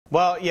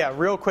Well, yeah,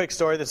 real quick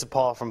story. This is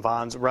Paul from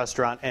Vons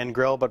Restaurant and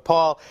Grill. But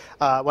Paul,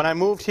 when I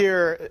moved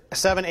here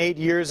 7, 8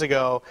 years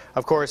ago,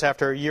 of course,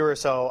 after a year or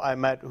so, I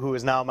met who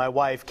is now my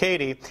wife,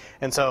 Katie.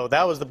 And so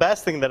that was the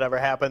best thing that ever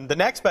happened. The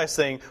next best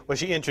thing was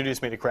she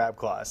introduced me to crab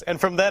claws. And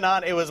from then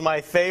on, it was my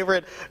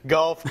favorite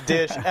Gulf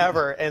dish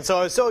ever. And so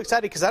I was so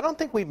excited because I don't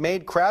think we've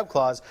made crab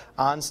claws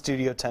on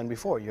Studio 10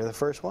 before. You're the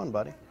first one,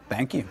 buddy.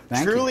 Thank you.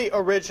 Truly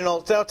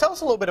original. So tell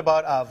us a little bit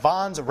about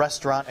Vons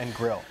Restaurant and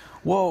Grill.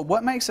 Well,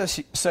 what makes us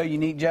so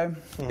unique, Joe,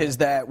 is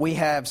that we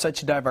have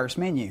such a diverse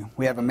menu.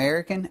 We have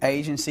American,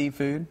 Asian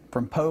seafood,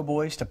 from po'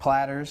 boys to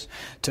platters,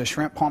 to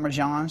shrimp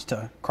parmesans,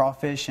 to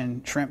crawfish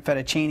and shrimp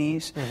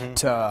fettuccinis,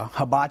 to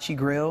hibachi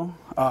grill.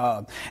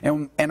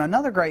 And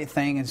another great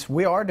thing is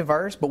we are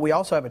diverse, but we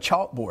also have a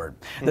chalkboard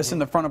that's in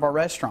the front of our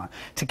restaurant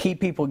to keep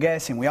people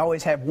guessing. We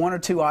always have 1 or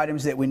 2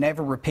 items that we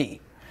never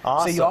repeat.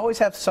 Awesome. So you always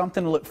have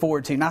something to look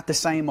forward to, not the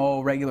same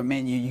old regular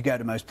menu you go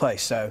to most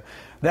places. So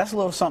that's a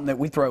little something that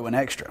we throw in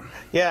extra.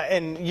 Yeah,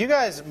 and you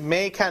guys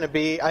may kind of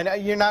be, I know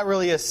you're not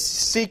really a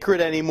secret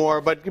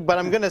anymore, but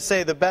I'm going to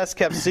say the best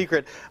kept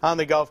secret on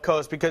the Gulf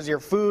Coast because your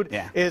food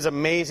is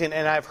amazing.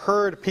 And I've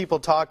heard people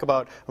talk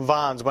about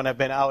Vons when I've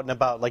been out and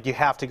about. Like you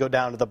have to go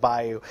down to the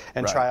bayou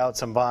and try out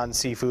some Vons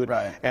seafood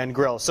and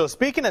grill. So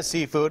speaking of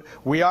seafood,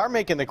 we are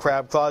making the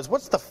crab claws.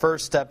 What's the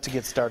first step to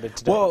get started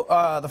today?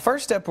 Well, the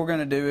first step we're going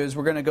to do is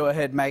we're going to go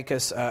ahead and make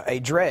us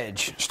a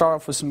dredge. Start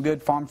off with some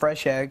good farm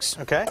fresh eggs.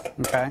 Okay.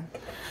 Okay.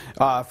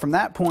 From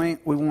that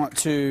point, we want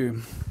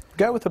to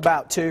go with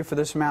about 2 for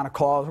this amount of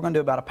claws. We're going to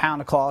do about a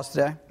pound of claws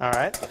today. All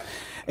right.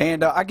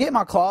 And I get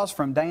my claws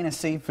from Dana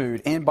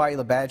Seafood in Bayou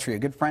La Battery, a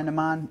good friend of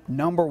mine,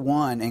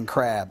 #1 in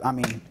crab. I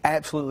mean,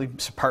 absolutely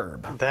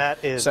superb.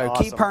 That is so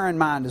awesome. Keep her in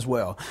mind as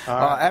well.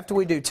 Right. After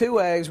we do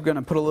 2 eggs, we're going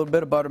to put a little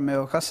bit of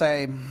buttermilk. I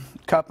say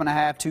 1.5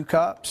 cups, 2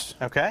 cups.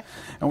 Okay.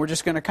 And we're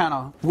just going to kind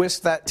of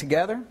whisk that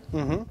together.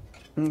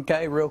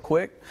 Okay, real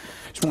quick.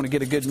 Just want to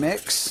get a good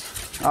mix.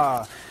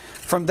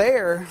 From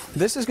there,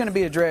 this is going to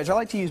be a dredge. I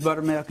like to use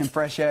buttermilk and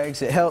fresh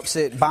eggs. It helps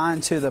it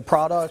bind to the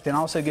product and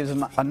also gives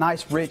them a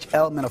nice, rich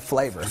element of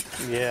flavor.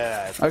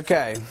 Yeah.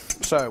 Okay,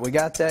 so we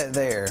got that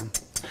there.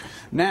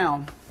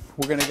 Now,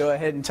 we're going to go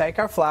ahead and take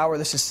our flour.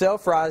 This is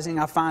self-rising.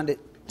 I find it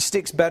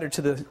sticks better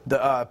to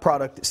the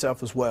product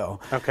itself as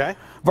well. Okay.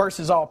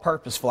 Versus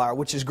all-purpose flour,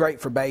 which is great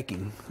for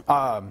baking.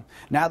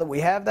 Now that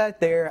we have that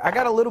there, I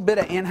got a little bit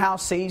of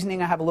in-house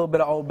seasoning. I have a little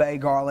bit of Old Bay,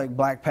 garlic,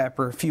 black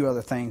pepper, a few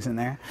other things in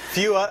there.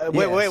 Wait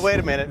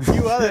a minute.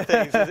 Few other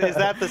things. Is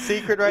that the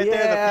secret right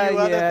there? The few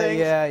other things?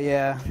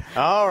 Yeah.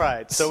 All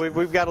right. So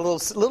we've got a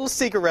little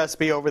secret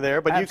recipe over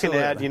there, but Absolutely.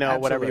 you can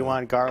add, whatever you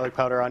want, garlic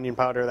powder, onion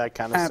powder, that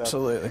kind of stuff.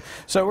 Absolutely.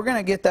 So we're going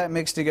to get that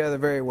mixed together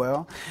very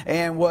well.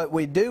 And what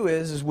we do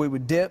is we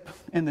would dip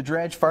in the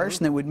dredge first,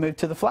 and then we'd move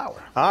to the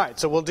flour. All right.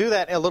 So we'll do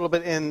that a little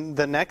bit in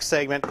the next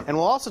segment, and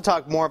we'll also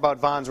talk more about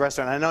Vons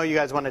Restaurant. I know you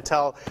guys want to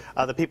tell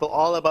the people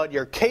all about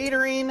your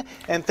catering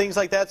and things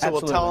like that, so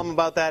Absolutely. we'll tell them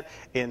about that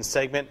in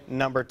segment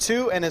number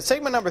 2. And in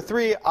segment number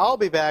 3, I'll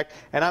be back,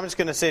 and I'm just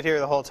going to sit here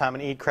the whole time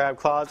and eat crab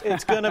claws.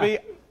 It's going to be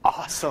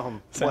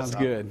awesome. Sounds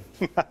good.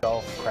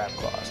 Gulf crab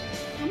claws.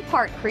 I'm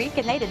Park Creek,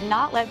 and they did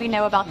not let me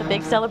know about the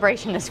big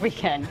celebration this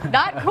weekend.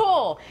 Not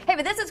cool. Hey,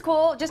 but this is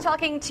cool. Just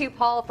talking to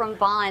Paul from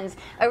Vons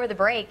over the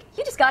break,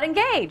 you just got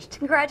engaged.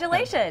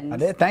 Congratulations. I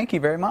did. Thank you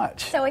very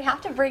much. So we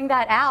have to bring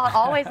that out.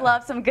 Always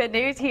love some good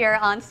news here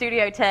on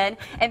Studio 10.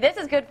 And this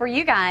is good for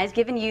you guys,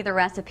 giving you the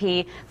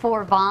recipe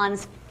for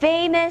Vons'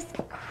 famous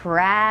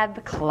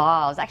crab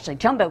claws. Actually,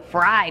 jumbo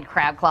fried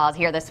crab claws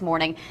here this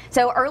morning.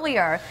 So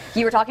earlier,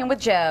 you were talking with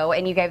Joe,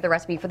 and you gave the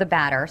recipe for the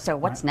batter. So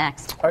what's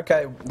next?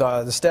 Okay,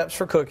 the steps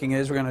for cooking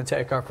is we're going to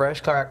take our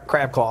fresh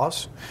crab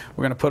claws.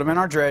 We're going to put them in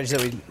our dredge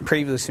that we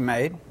previously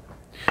made.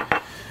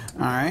 All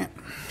right.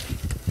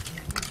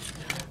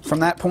 From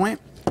that point,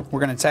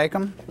 we're going to take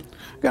them.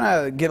 We're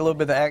going to get a little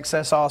bit of the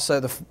excess off so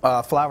the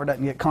flour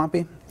doesn't get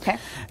clumpy. Okay.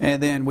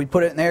 And then we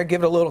put it in there,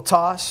 give it a little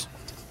toss.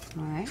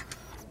 All right.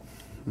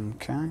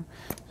 Okay.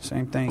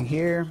 Same thing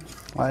here.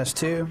 Last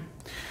 2.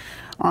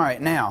 All right,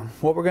 now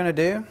what we're going to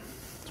do,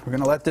 we're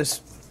going to let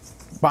this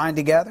bind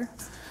together.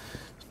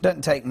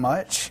 Doesn't take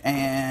much,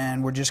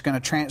 and we're just going to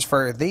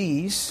transfer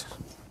these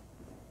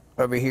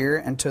over here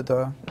into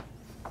the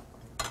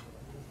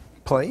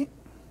plate.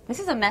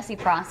 This is a messy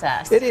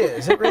process. It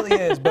is. It really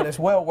is, but it's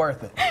well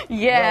worth it.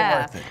 Yeah.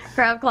 Well worth it.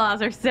 Crab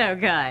claws are so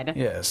good.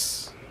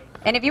 Yes.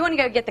 And if you want to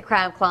go get the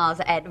crab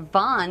claws at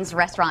Vons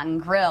Restaurant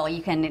and Grill,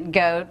 you can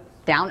go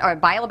down or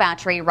Bayou La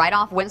Battery, right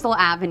off Winslow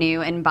Avenue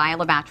in Bayou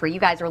La Battery.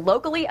 You guys are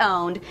locally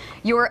owned.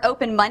 You're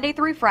open Monday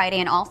through Friday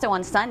and also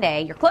on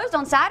Sunday. You're closed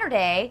on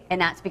Saturday, and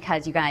that's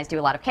because you guys do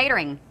a lot of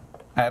catering.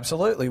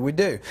 Absolutely, we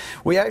do.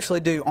 We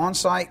actually do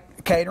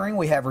on-site catering.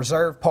 We have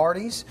reserved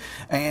parties,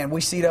 and we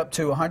seat up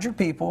to 100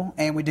 people,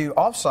 and we do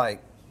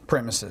off-site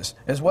premises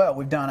as well.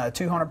 We've done a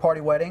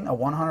 200-party wedding, a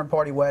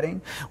 100-party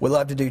wedding. We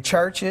love to do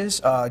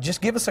churches. Just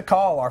give us a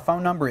call. Our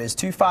phone number is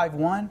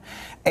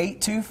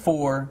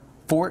 251-824-5600.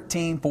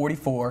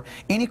 1444.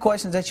 Any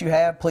questions that you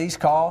have, please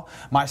call.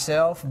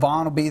 Myself,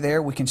 Vaughn will be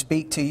there. We can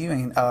speak to you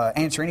and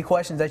answer any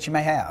questions that you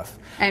may have.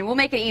 And we'll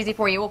make it easy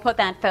for you. We'll put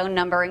that phone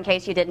number in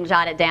case you didn't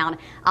jot it down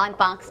on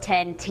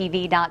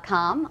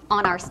fox10tv.com.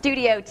 On our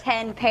Studio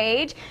 10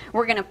 page,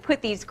 we're going to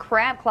put these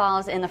crab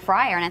claws in the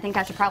fryer, and I think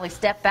I should probably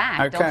step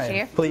back, don't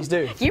you? Please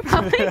do. You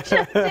probably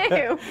should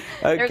do.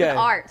 There's an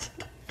art.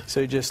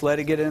 So just let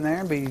it get in there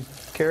and be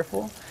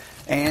careful.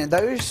 And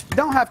those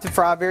don't have to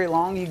fry very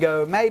long. You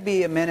go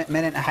maybe a minute,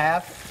 minute and a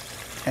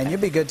half, and you'll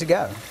be good to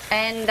go.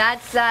 And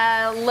that's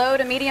low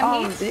to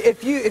medium heat?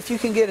 If you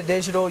can get a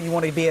digital, you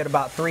want to be at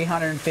about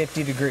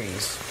 350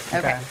 degrees.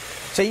 Okay.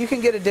 So you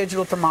can get a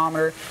digital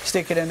thermometer,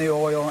 stick it in the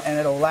oil, and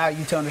it'll allow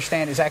you to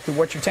understand exactly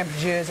what your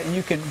temperature is, and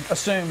you can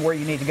assume where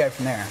you need to go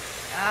from there.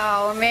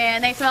 Oh,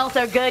 man, they smell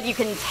so good. You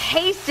can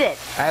taste it.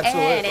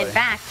 Absolutely. And, in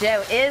fact,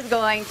 Joe is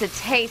going to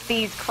taste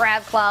these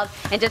crab claws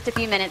in just a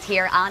few minutes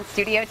here on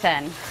Studio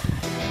 10.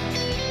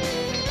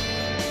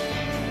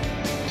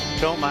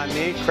 Don't mind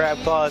me, crab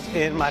claws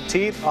in my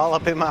teeth, all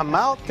up in my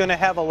mouth. Gonna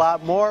have a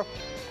lot more.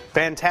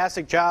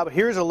 Fantastic job.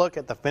 Here's a look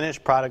at the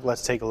finished product.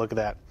 Let's take a look at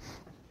that.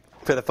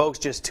 For the folks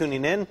just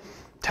tuning in,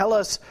 tell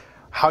us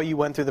how you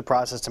went through the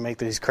process to make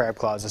these crab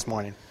claws this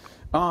morning.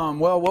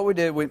 Well, what we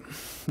did,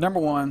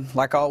 number one,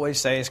 like I always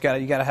say, you got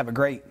to have a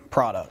great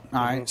product. All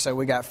right, so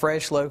we got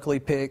fresh, locally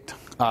picked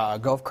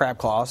Gulf crab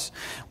claws.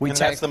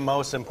 That's the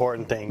most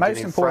important thing.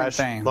 Most important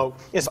thing,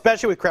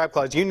 especially with crab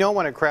claws. You know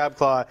when a crab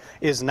claw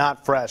is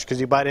not fresh because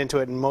you bite into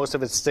it and most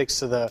of it sticks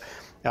to the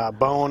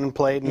bone and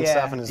plate and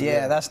stuff. And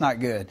that's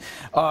not good.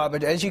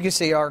 But as you can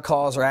see, our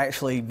claws are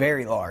actually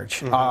very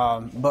large.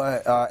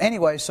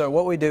 Anyway, so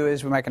what we do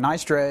is we make a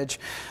nice dredge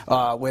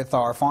with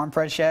our farm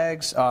fresh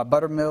eggs,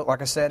 buttermilk.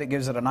 Like I said, it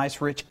gives it a nice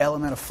rich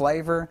element of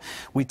flavor.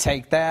 We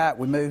take that,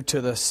 we move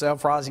to the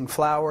self-rising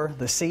flour,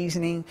 the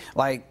seasoning.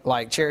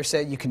 Like Cherry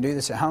said, you can do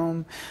this at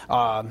home.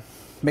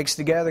 Mix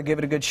together, give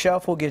it a good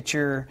shuffle, get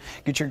your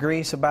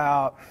grease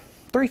about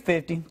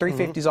 350.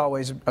 350 is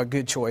always a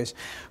good choice.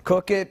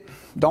 Cook it.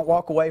 Don't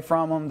walk away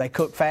from them. They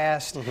cook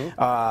fast.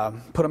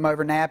 Put them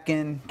over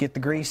napkin. Get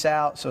the grease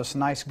out so it's a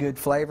nice, good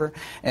flavor.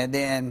 And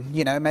then,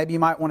 maybe you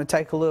might want to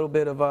take a little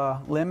bit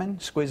of lemon,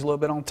 squeeze a little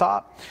bit on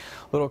top, a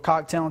little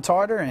cocktail and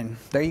tartar, and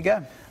there you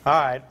go. All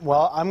right.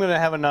 Well, I'm going to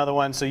have another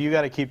one, so you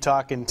got to keep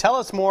talking. Tell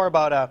us more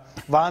about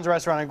Vaughn's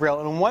Restaurant and Grill.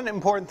 And one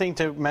important thing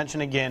to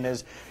mention again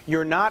is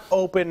you're not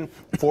open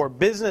for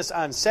business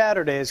on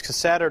Saturdays because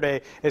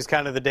Saturday is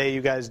kind of the day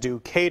you guys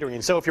do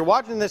catering. So if you're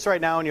watching this right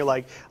now and you're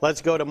like,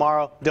 let's go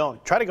tomorrow,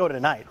 don't. Try to go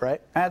tonight,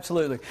 right?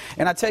 Absolutely.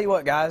 And I tell you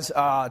what, guys,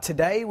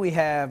 today we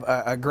have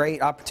a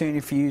great opportunity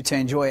for you to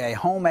enjoy a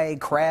homemade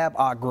crab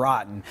au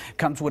gratin.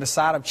 Comes with a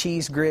side of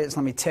cheese grits.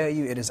 Let me tell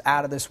you, it is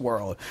out of this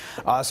world.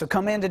 So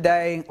come in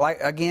today.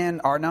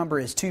 Again, our number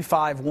is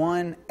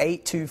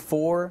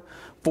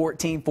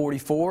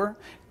 251-824-1444.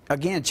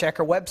 Again, check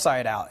our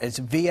website out. It's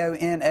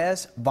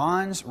VONS,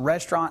 Vaughn's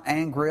Restaurant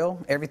and Grill,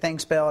 everything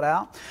spelled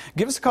out.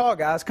 Give us a call,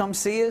 guys. Come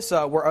see us.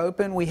 We're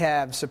open. We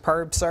have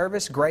superb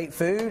service, great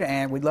food,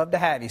 and we'd love to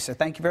have you. So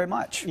thank you very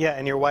much. Yeah,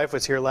 and your wife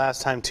was here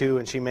last time, too,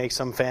 and she makes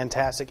some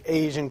fantastic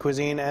Asian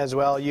cuisine as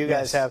well. You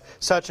guys have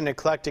such an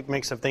eclectic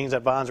mix of things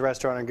at Vaughn's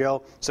Restaurant and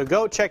Grill. So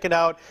go check it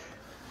out.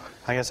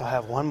 I guess I'll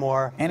have one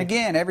more. And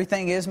again,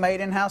 everything is made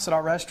in-house at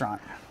our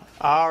restaurant.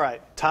 All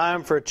right,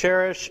 time for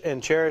Cherish.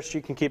 And Cherish,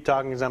 you can keep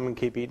talking because I'm going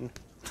to keep eating.